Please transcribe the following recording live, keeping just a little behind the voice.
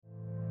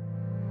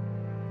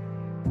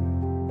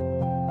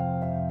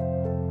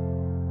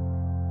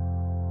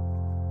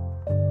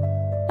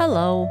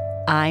Hello,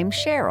 I'm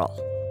Cheryl,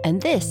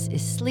 and this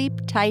is Sleep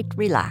Tight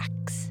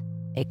Relax,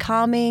 a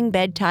calming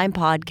bedtime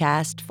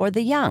podcast for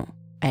the young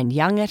and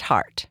young at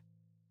heart.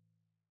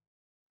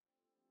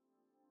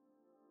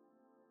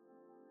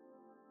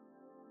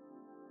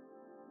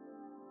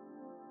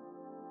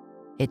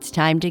 It's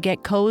time to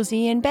get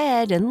cozy in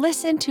bed and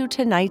listen to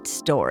tonight's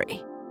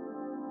story.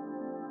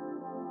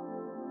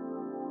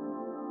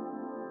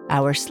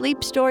 Our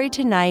sleep story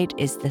tonight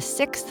is the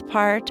 6th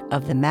part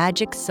of the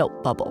Magic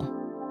Soap Bubble.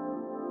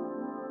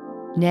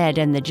 Ned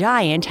and the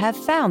giant have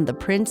found the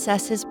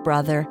princess's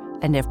brother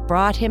and have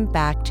brought him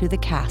back to the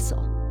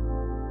castle.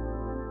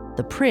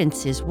 The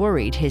prince is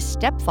worried his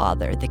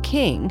stepfather, the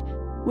king,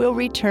 will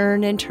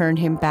return and turn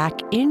him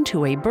back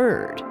into a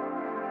bird.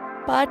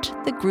 But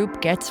the group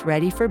gets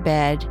ready for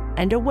bed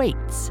and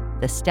awaits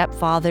the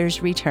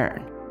stepfather's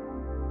return.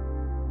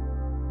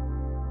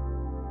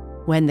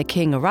 When the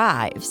king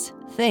arrives,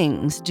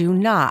 things do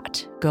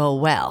not go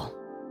well.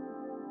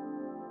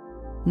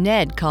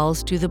 Ned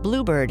calls to the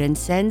bluebird and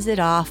sends it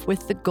off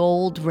with the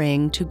gold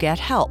ring to get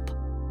help.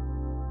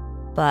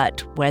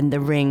 But when the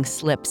ring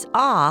slips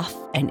off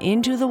and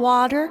into the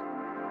water,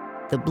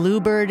 the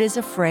bluebird is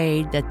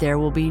afraid that there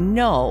will be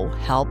no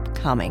help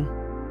coming.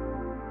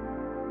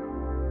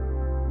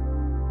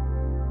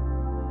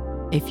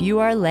 If you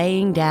are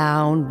laying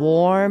down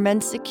warm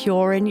and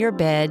secure in your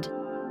bed,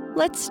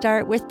 let's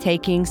start with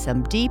taking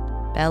some deep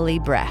belly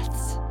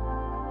breaths.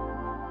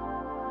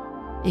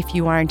 If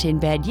you aren't in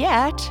bed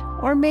yet,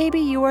 or maybe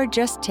you are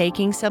just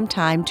taking some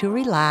time to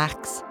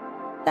relax,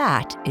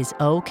 that is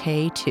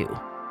okay too.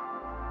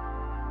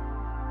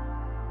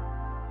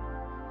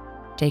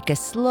 Take a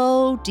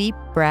slow, deep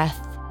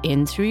breath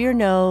in through your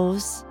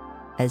nose,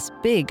 as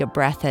big a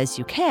breath as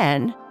you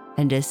can,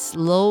 and as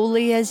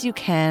slowly as you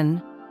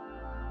can.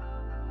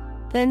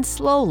 Then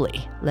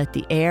slowly let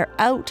the air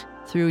out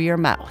through your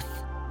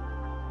mouth.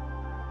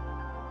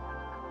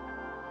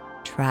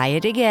 Try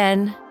it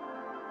again.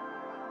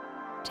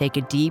 Take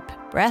a deep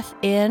breath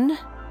in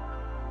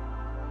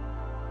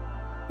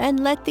and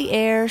let the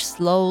air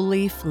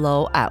slowly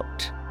flow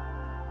out.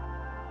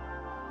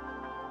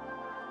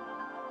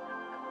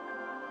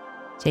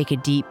 Take a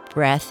deep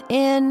breath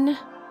in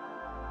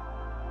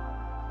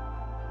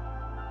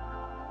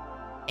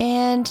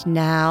and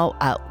now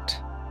out.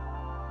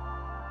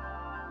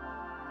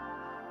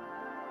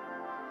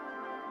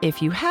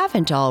 If you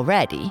haven't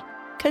already,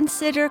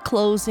 consider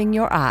closing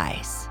your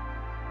eyes,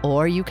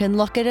 or you can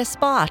look at a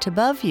spot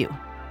above you.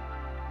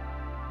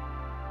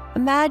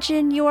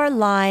 Imagine you are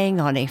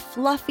lying on a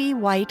fluffy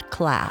white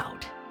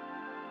cloud.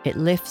 It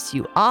lifts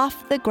you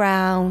off the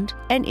ground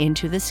and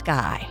into the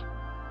sky.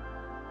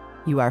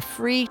 You are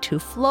free to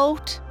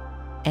float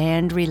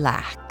and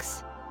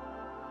relax.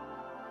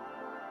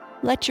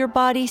 Let your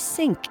body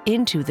sink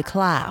into the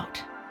cloud.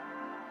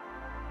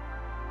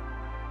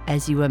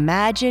 As you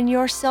imagine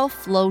yourself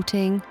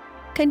floating,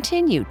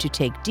 continue to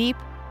take deep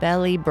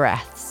belly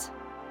breaths.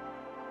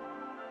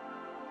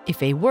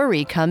 If a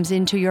worry comes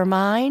into your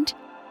mind,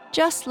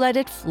 just let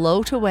it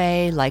float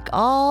away like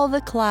all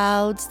the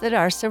clouds that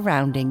are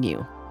surrounding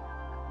you.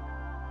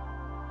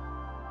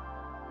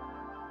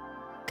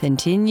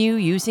 Continue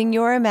using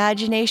your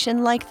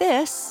imagination like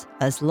this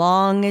as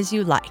long as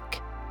you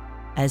like,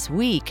 as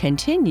we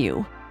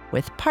continue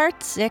with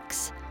part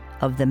 6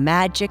 of the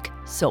Magic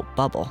Soap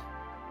Bubble.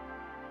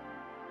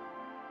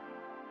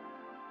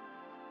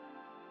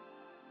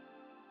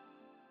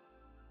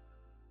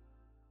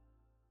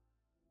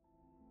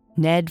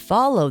 Ned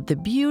followed the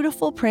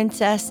beautiful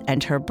princess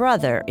and her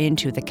brother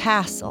into the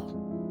castle,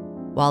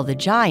 while the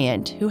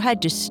giant, who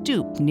had to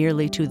stoop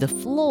nearly to the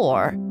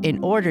floor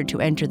in order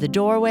to enter the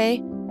doorway,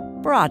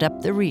 brought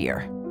up the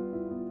rear.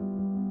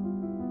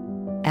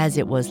 As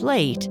it was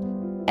late,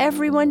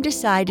 everyone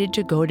decided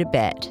to go to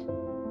bed.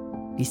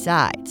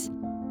 Besides,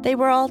 they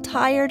were all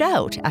tired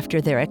out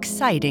after their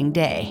exciting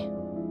day.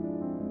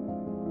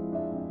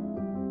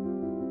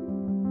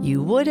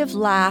 You would have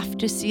laughed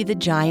to see the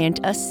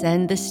giant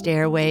ascend the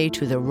stairway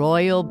to the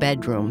royal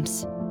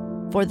bedrooms,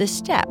 for the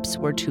steps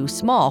were too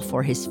small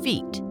for his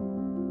feet,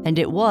 and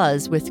it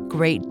was with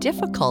great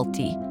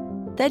difficulty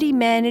that he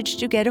managed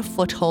to get a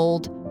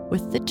foothold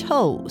with the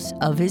toes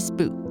of his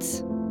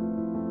boots.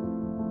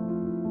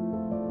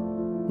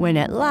 When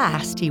at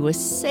last he was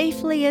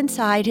safely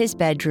inside his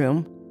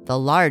bedroom, the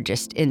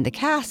largest in the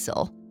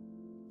castle,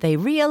 they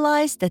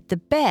realized that the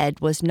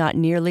bed was not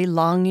nearly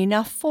long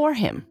enough for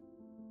him.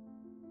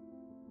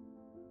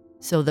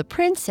 So the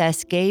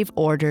princess gave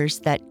orders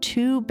that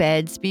 2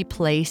 beds be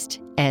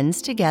placed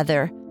ends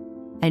together,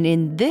 and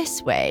in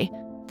this way,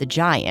 the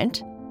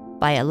giant,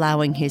 by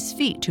allowing his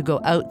feet to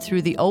go out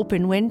through the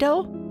open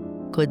window,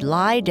 could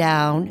lie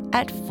down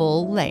at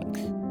full length.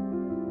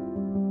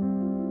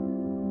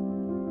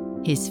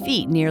 His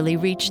feet nearly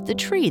reached the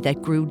tree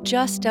that grew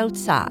just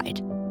outside,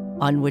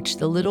 on which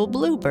the little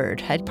bluebird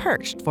had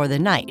perched for the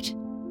night,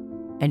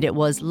 and it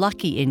was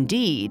lucky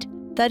indeed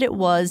that it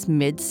was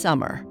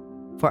midsummer,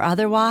 for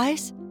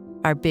otherwise,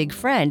 our big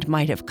friend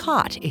might have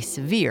caught a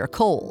severe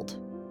cold.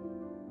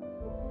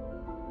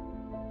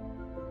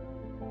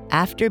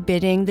 After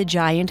bidding the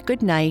giant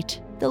good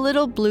night, the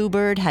little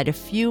bluebird had a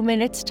few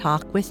minutes'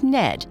 talk with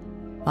Ned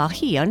while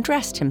he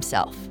undressed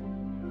himself.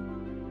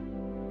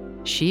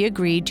 She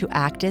agreed to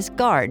act as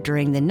guard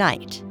during the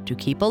night to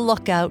keep a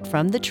lookout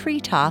from the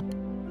treetop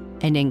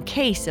and, in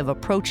case of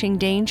approaching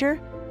danger,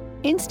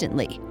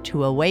 instantly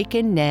to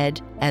awaken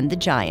Ned and the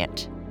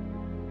giant.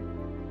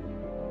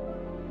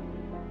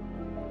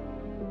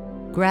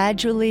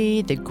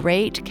 Gradually, the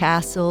great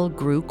castle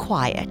grew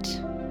quiet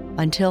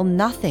until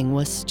nothing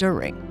was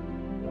stirring,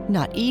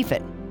 not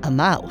even a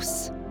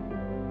mouse.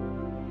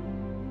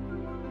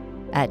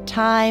 At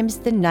times,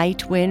 the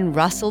night wind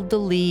rustled the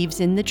leaves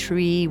in the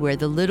tree where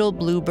the little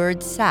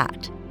bluebird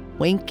sat,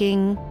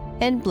 winking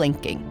and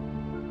blinking,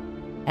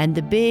 and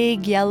the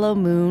big yellow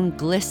moon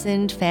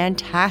glistened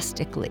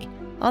fantastically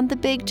on the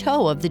big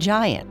toe of the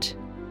giant.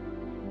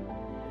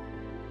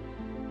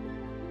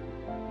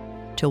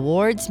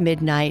 Towards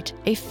midnight,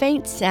 a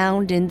faint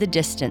sound in the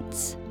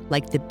distance,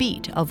 like the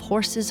beat of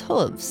horses'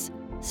 hooves,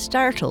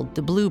 startled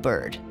the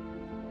bluebird.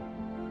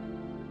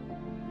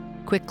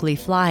 Quickly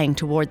flying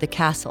toward the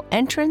castle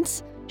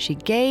entrance, she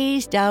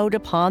gazed out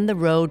upon the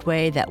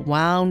roadway that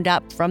wound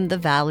up from the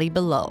valley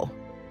below.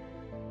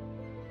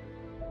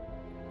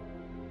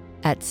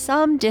 At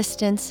some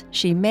distance,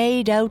 she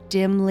made out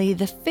dimly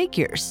the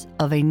figures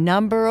of a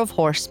number of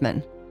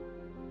horsemen.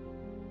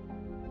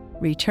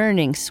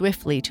 Returning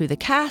swiftly to the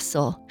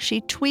castle,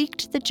 she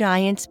tweaked the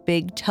giant's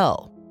big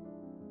toe.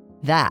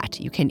 That,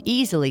 you can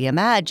easily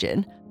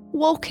imagine,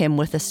 woke him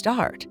with a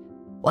start.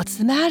 "What's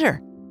the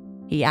matter?"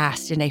 he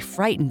asked in a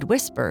frightened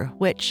whisper,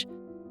 which,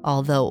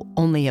 although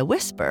only a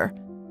whisper,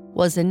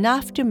 was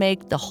enough to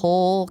make the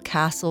whole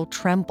castle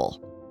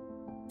tremble,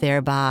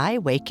 thereby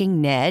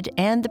waking Ned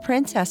and the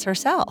princess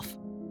herself.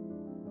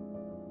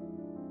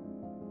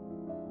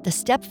 "The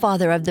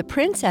stepfather of the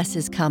princess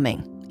is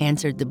coming,"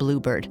 answered the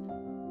bluebird.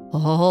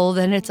 "Oh,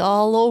 then it's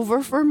all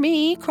over for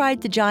me,"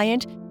 cried the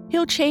giant.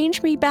 "He'll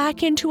change me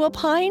back into a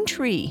pine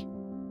tree."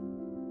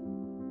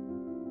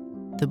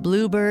 The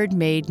bluebird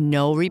made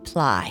no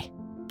reply,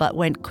 but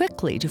went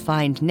quickly to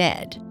find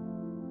Ned.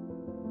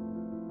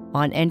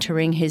 On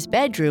entering his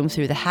bedroom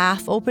through the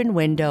half-open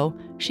window,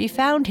 she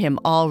found him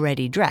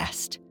already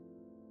dressed.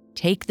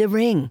 "Take the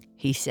ring,"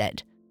 he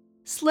said,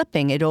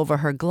 slipping it over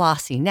her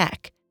glossy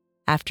neck,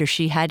 after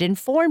she had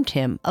informed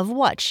him of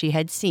what she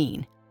had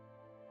seen.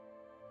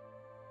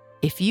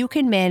 "If you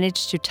can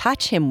manage to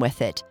touch him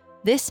with it,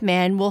 this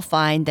man will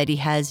find that he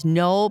has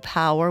no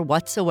power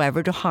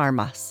whatsoever to harm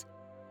us."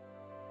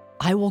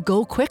 "I will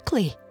go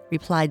quickly,"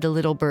 replied the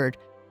little bird,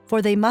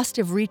 "for they must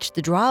have reached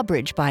the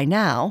drawbridge by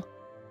now."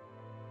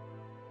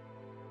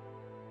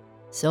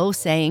 So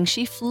saying,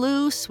 she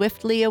flew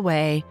swiftly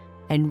away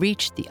and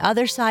reached the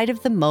other side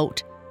of the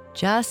moat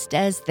just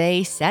as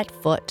they set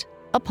foot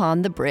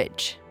upon the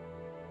bridge.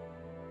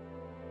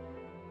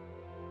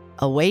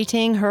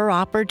 Awaiting her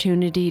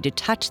opportunity to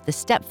touch the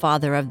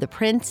stepfather of the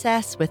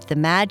princess with the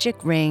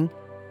magic ring,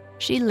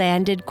 she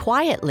landed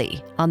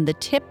quietly on the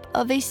tip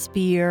of a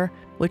spear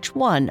which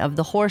one of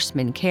the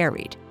horsemen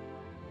carried.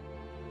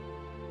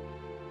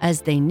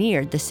 As they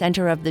neared the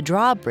center of the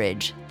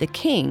drawbridge, the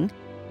king,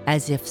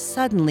 as if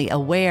suddenly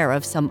aware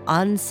of some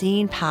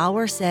unseen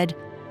power, said,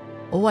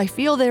 "Oh, I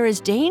feel there is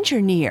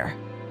danger near."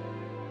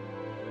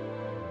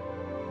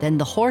 Then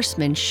the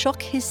horseman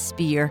shook his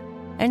spear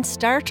and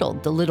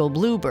startled the little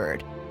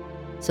bluebird,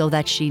 so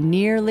that she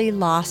nearly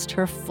lost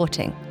her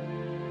footing.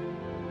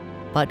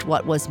 But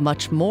what was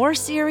much more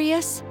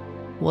serious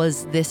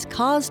was this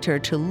caused her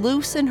to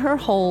loosen her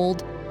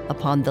hold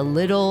upon the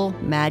little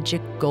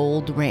magic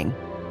gold ring,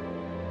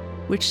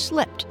 which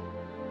slipped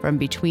from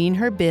between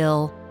her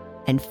bill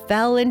and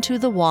fell into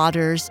the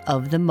waters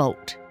of the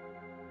moat.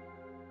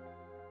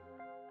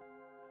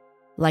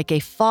 Like a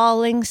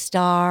falling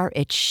star,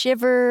 it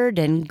shivered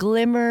and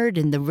glimmered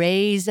in the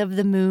rays of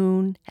the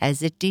moon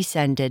as it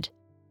descended,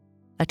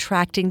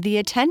 attracting the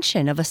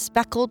attention of a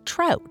speckled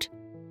trout,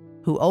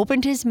 who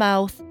opened his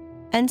mouth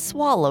and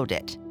swallowed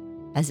it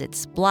as it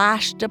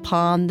splashed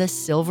upon the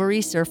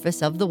silvery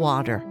surface of the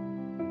water.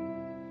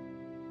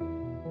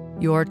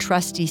 "Your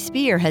trusty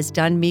spear has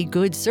done me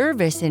good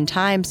service in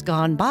times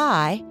gone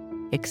by,"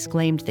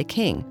 exclaimed the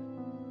king,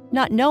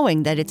 not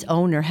knowing that its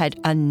owner had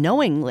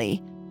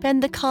unknowingly been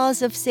the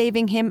cause of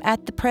saving him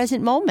at the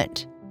present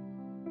moment.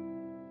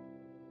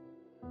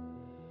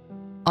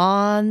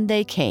 On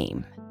they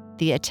came,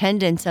 the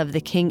attendants of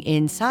the king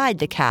inside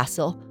the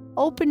castle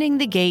opening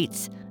the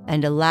gates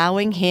and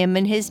allowing him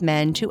and his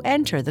men to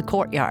enter the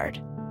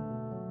courtyard.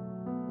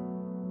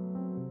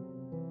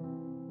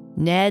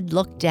 Ned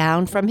looked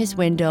down from his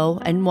window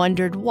and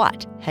wondered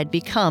what had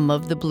become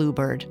of the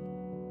bluebird.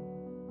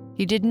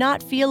 He did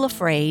not feel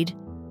afraid,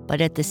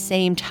 but at the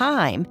same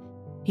time,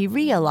 he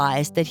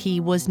realized that he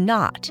was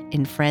not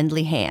in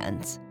friendly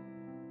hands.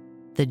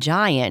 The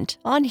giant,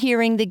 on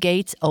hearing the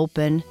gates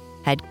open,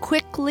 had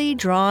quickly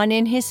drawn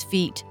in his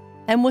feet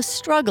and was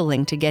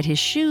struggling to get his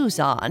shoes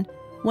on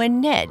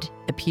when Ned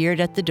appeared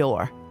at the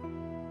door.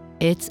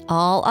 "It's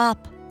all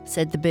up,"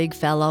 said the big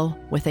fellow,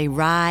 with a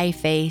wry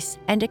face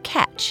and a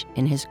catch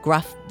in his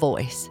gruff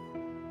voice.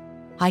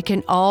 "I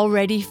can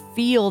already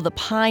feel the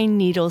pine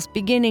needles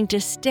beginning to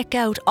stick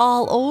out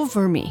all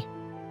over me."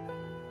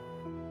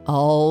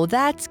 "Oh,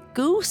 that's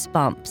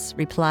goosebumps,"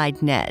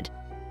 replied Ned,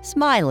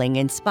 smiling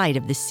in spite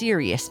of the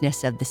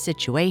seriousness of the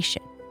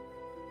situation.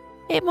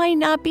 "It might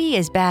not be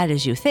as bad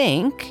as you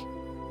think."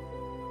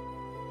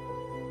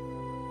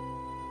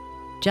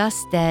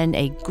 Just then,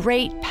 a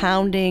great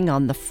pounding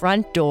on the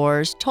front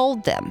doors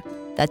told them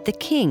that the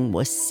king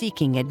was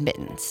seeking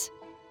admittance.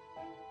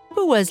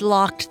 "Who has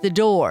locked the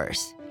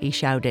doors?" he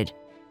shouted.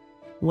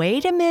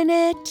 "Wait a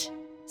minute,"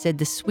 said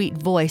the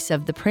sweet voice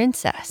of the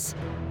princess.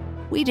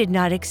 "We did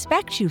not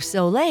expect you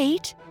so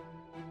late."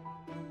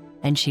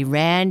 And she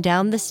ran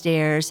down the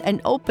stairs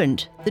and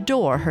opened the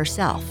door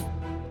herself.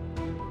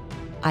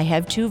 "I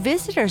have 2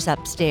 visitors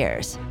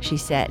upstairs," she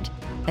said,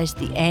 as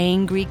the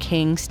angry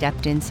king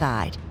stepped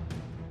inside.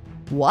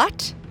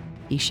 "What?"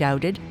 he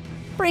shouted.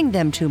 "Bring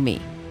them to me.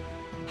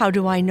 How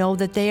do I know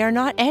that they are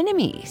not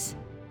enemies?"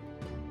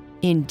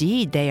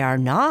 "Indeed they are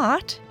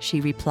not," she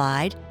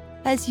replied,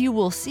 "as you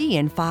will see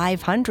in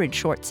 500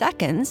 short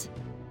seconds."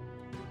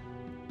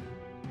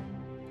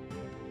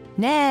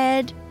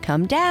 "Ned,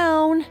 come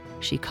down,"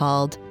 she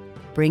called.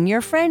 "Bring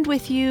your friend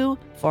with you,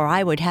 for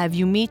I would have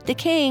you meet the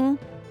king."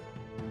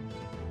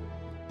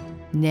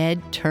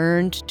 Ned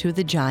turned to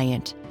the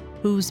giant,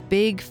 whose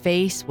big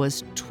face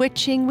was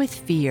twitching with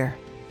fear.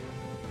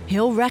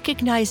 "He'll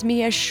recognize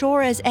me as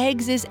sure as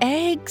eggs is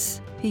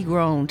eggs," he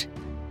groaned.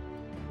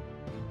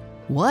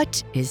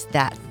 "What is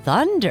that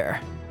thunder?"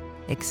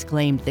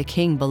 exclaimed the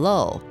king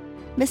below,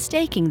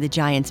 mistaking the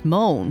giant's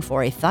moan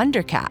for a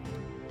thunderclap.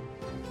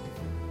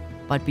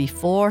 But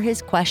before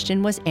his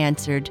question was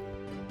answered,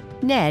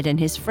 Ned and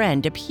his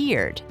friend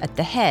appeared at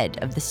the head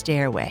of the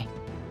stairway.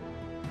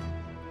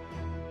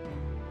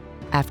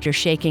 After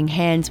shaking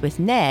hands with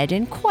Ned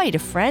in quite a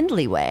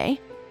friendly way,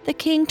 the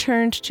king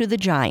turned to the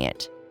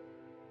giant.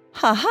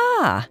 "Ha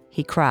ha!"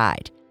 he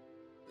cried.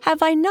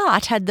 "Have I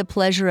not had the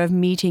pleasure of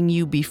meeting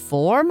you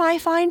before, my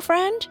fine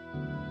friend?"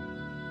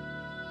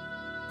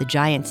 The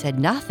giant said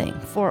nothing,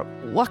 for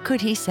what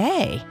could he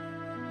say?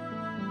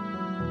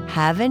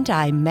 "Haven't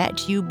I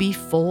met you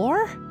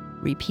before?"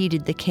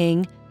 repeated the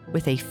king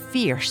with a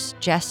fierce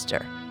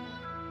gesture.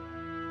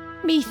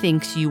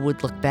 "Methinks you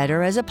would look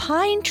better as a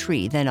pine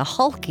tree than a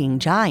hulking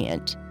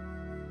giant."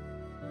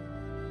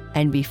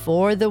 And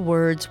before the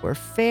words were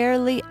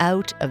fairly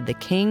out of the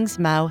king's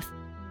mouth,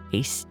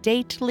 a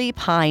stately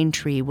pine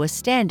tree was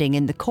standing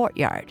in the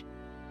courtyard,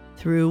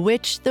 through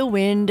which the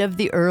wind of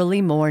the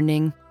early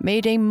morning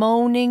made a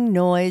moaning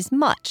noise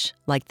much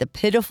like the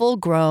pitiful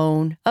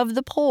groan of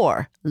the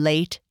poor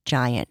late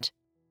giant.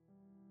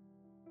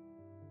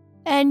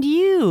 "And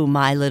you,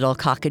 my little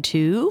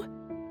cockatoo,"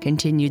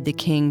 continued the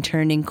king,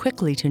 turning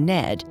quickly to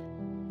Ned,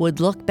 "would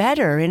look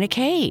better in a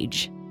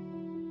cage."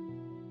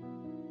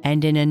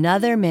 And in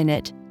another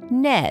minute,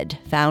 Ned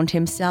found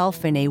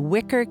himself in a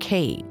wicker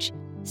cage,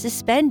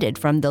 suspended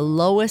from the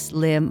lowest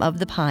limb of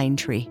the pine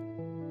tree.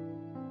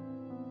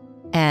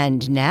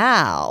 "And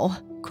now,"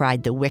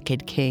 cried the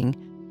wicked king,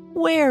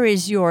 "where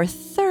is your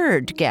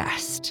 3rd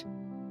guest?"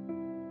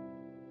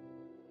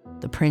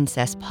 The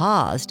princess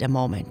paused a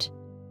moment.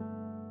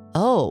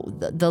 "Oh,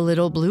 the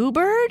little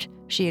bluebird?"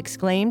 she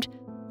exclaimed.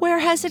 "Where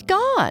has it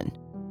gone?"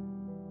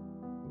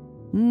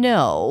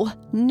 "No,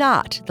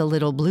 not the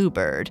little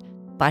bluebird,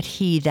 but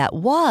he that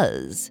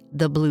was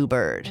the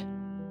bluebird."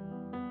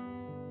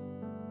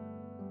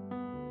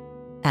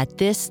 At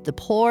this, the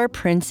poor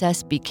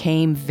princess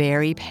became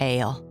very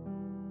pale.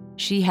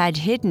 She had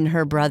hidden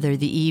her brother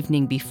the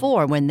evening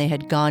before when they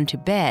had gone to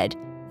bed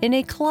in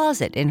a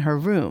closet in her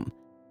room,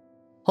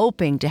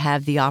 hoping to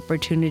have the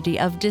opportunity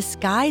of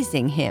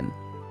disguising him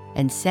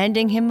and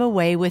sending him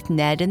away with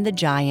Ned and the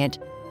giant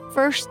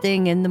first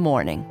thing in the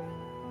morning.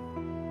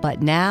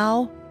 But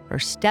now her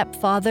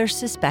stepfather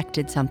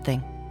suspected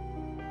something,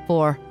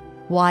 for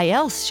why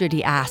else should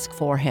he ask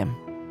for him?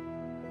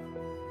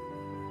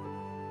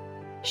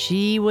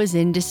 She was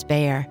in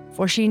despair,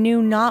 for she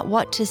knew not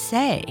what to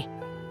say.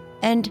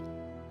 And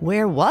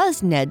where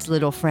was Ned's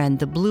little friend,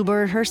 the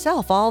bluebird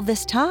herself, all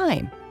this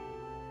time?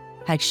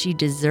 Had she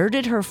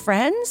deserted her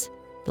friends?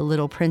 The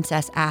little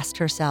princess asked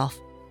herself.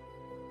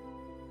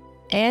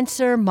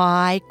 "Answer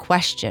my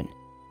question,"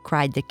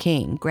 cried the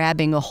king,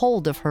 grabbing a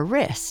hold of her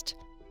wrist.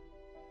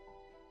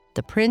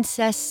 The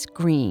princess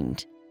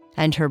screamed,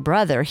 and her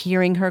brother,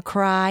 hearing her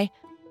cry,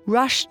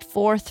 rushed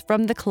forth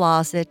from the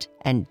closet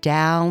and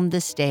down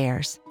the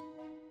stairs.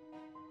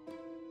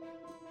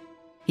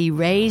 He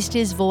raised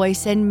his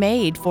voice and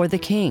made for the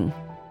king.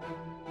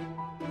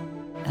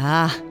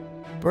 "Ah,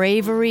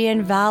 bravery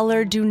and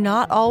valor do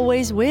not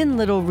always win,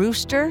 little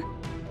rooster,"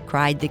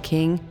 cried the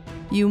king.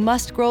 "You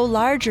must grow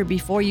larger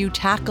before you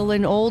tackle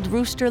an old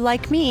rooster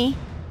like me.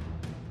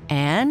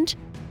 And,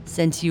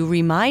 since you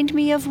remind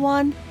me of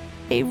one,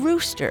 a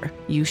rooster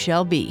you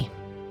shall be."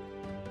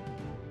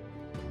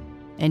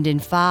 And in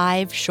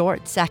 5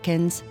 short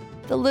seconds,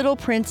 the little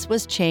prince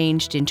was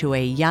changed into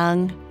a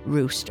young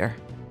rooster.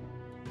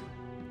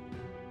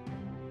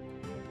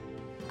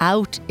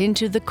 "Out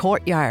into the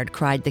courtyard,"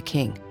 cried the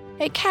king.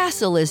 "A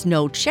castle is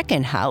no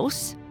chicken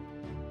house."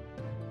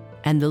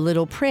 And the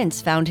little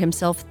prince found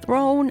himself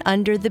thrown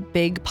under the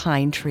big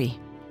pine tree.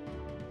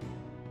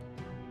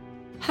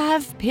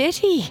 "Have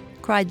pity,"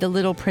 cried the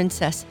little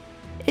princess.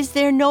 "Is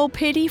there no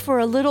pity for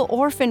a little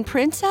orphan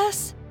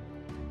princess?"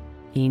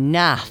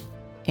 "Enough,"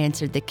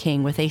 answered the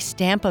king with a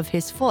stamp of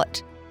his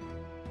foot.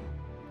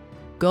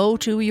 "Go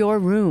to your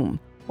room,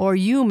 or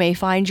you may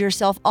find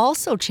yourself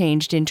also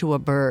changed into a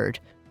bird,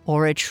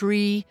 or a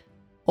tree,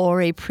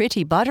 or a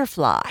pretty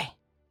butterfly."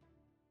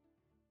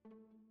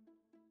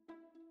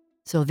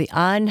 So the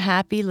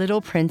unhappy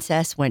little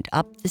princess went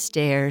up the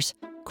stairs,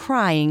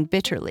 crying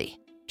bitterly,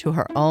 to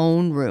her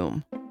own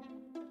room.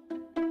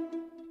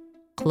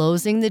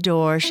 Closing the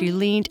door, she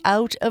leaned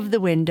out of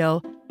the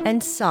window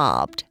and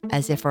sobbed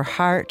as if her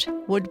heart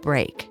would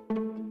break.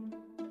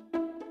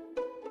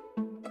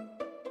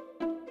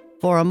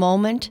 For a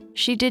moment,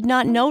 she did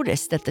not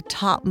notice that the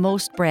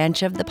topmost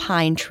branch of the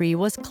pine tree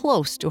was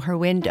close to her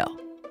window.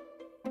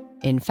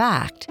 In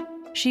fact,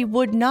 she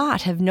would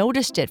not have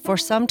noticed it for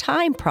some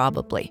time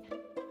probably,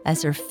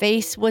 as her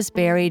face was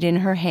buried in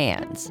her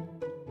hands,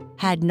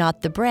 had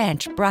not the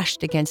branch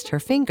brushed against her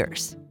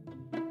fingers.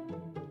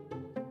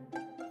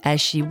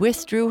 As she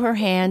withdrew her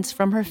hands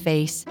from her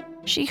face,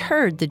 she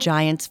heard the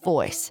giant's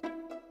voice,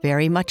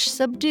 very much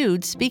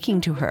subdued,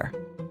 speaking to her.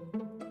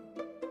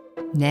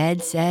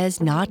 "Ned says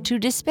not to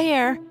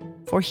despair,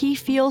 for he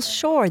feels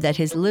sure that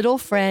his little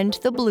friend,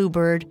 the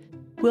bluebird,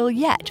 will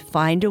yet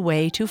find a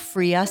way to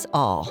free us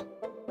all."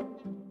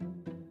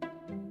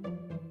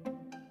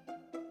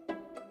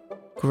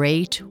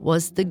 Great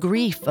was the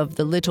grief of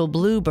the little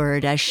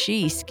bluebird as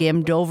she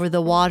skimmed over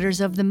the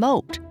waters of the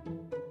moat,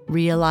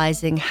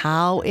 realizing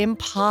how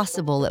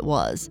impossible it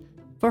was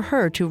for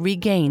her to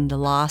regain the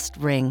lost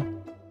ring.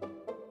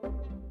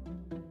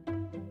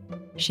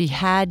 She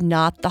had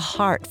not the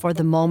heart for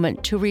the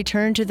moment to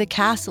return to the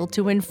castle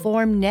to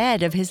inform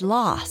Ned of his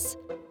loss.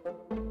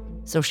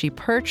 So she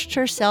perched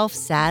herself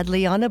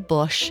sadly on a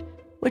bush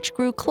which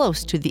grew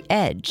close to the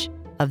edge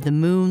of the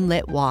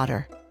moonlit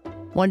water,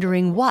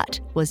 wondering what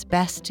was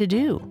best to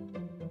do.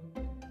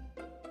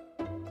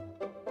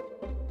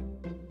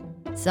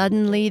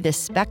 Suddenly, the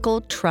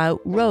speckled trout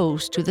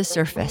rose to the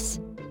surface,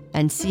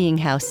 and seeing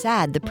how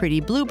sad the pretty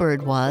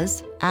bluebird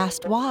was,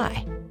 asked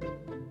why.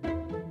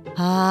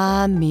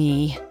 "Ah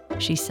me,"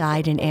 she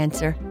sighed in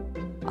answer.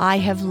 "I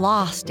have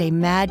lost a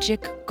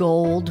magic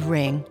gold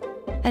ring,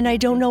 and I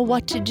don't know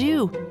what to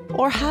do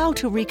or how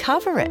to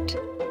recover it."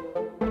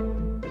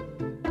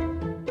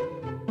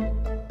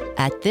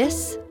 At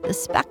this, the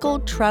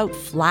speckled trout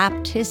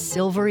flapped his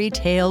silvery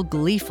tail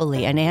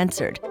gleefully and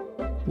answered,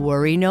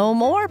 "Worry no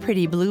more,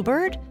 pretty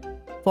bluebird,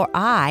 for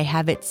I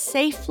have it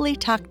safely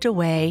tucked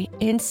away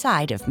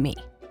inside of me."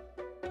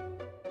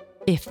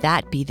 "If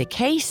that be the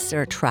case,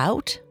 Sir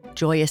Trout,"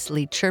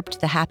 joyously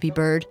chirped the happy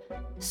bird,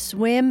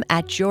 "swim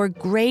at your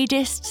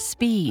greatest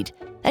speed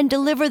and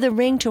deliver the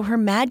ring to Her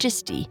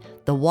Majesty,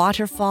 the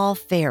Waterfall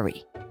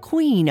Fairy,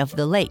 Queen of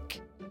the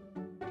Lake.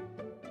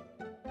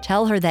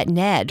 Tell her that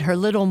Ned, her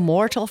little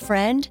mortal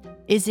friend,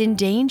 is in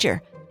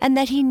danger and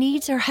that he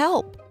needs her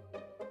help."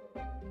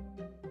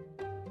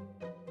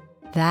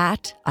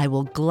 "That I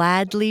will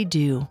gladly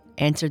do,"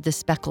 answered the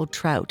speckled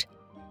trout,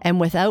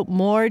 and without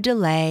more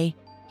delay,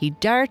 he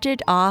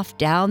darted off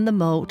down the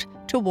moat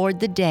toward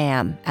the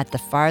dam at the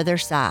farther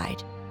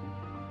side,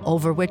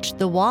 over which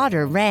the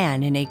water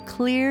ran in a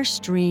clear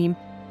stream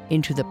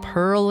into the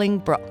purling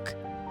brook,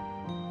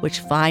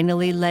 which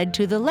finally led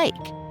to the lake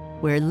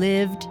where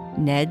lived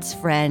Ned's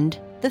friend,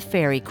 the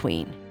Fairy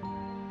Queen.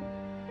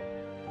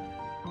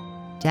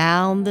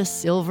 Down the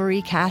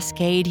silvery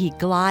cascade he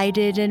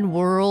glided and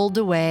whirled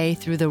away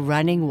through the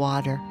running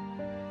water,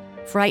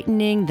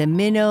 frightening the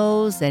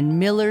minnows and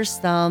miller's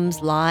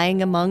thumbs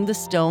lying among the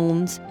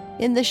stones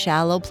in the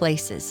shallow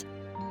places,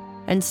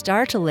 and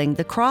startling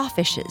the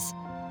crawfishes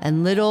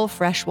and little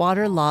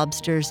freshwater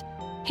lobsters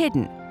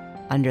hidden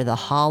under the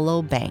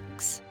hollow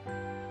banks.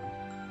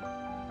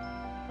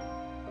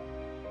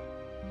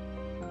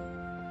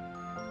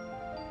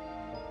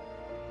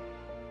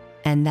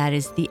 And that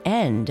is the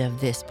end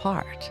of this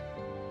part.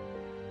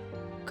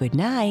 Good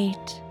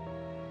night.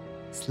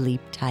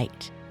 Sleep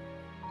tight.